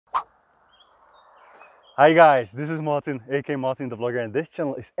Hi guys, this is Martin, aka Martin the Vlogger, and this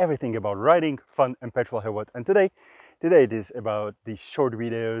channel is everything about riding, fun and petrol hair what. And today it is about these short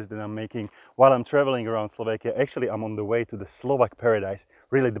videos that I'm making while I'm traveling around Slovakia. Actually, I'm on the way to the Slovak paradise.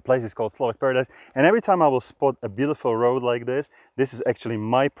 Really, the place is called Slovak paradise. And every time I will spot a beautiful road like this is actually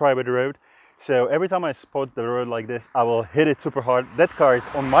my private road. So every time I spot the road like this, I will hit it super hard. That car is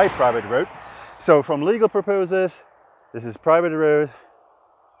on my private road. So from legal purposes, this is private road.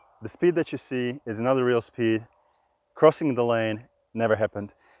 The speed that you see is another real speed. Crossing the lane never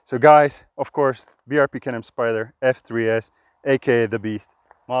happened. So guys, of course, BRP Can Am Spyder F3s, aka TheBeast,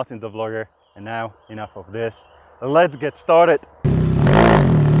 Martin the Vlogger. And now enough of this. Let's get started.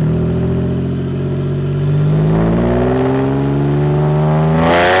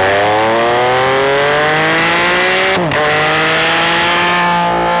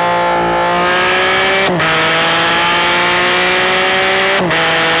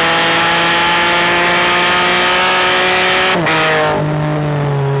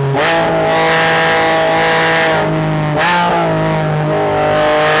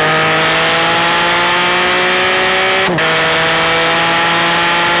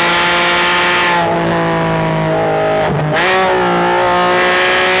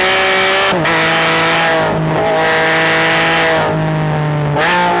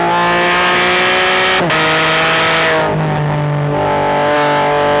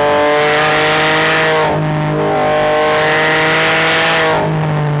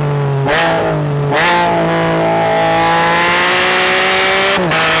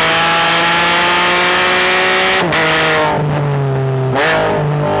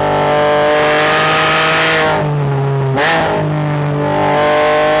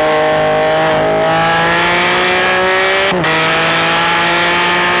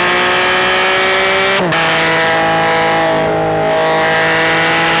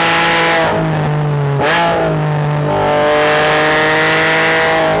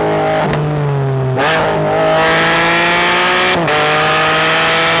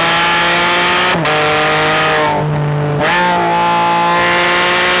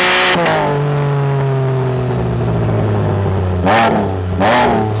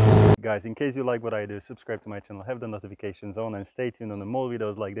 Guys, in case you like what I do, subscribe to my channel, have the notifications on, and stay tuned on the more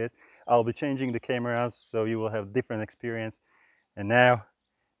videos like this. I'll be changing the cameras so you will have different experience. And now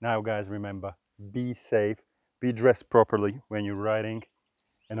guys, remember, be safe, be dressed properly when you're riding,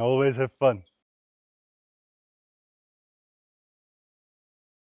 and always have fun.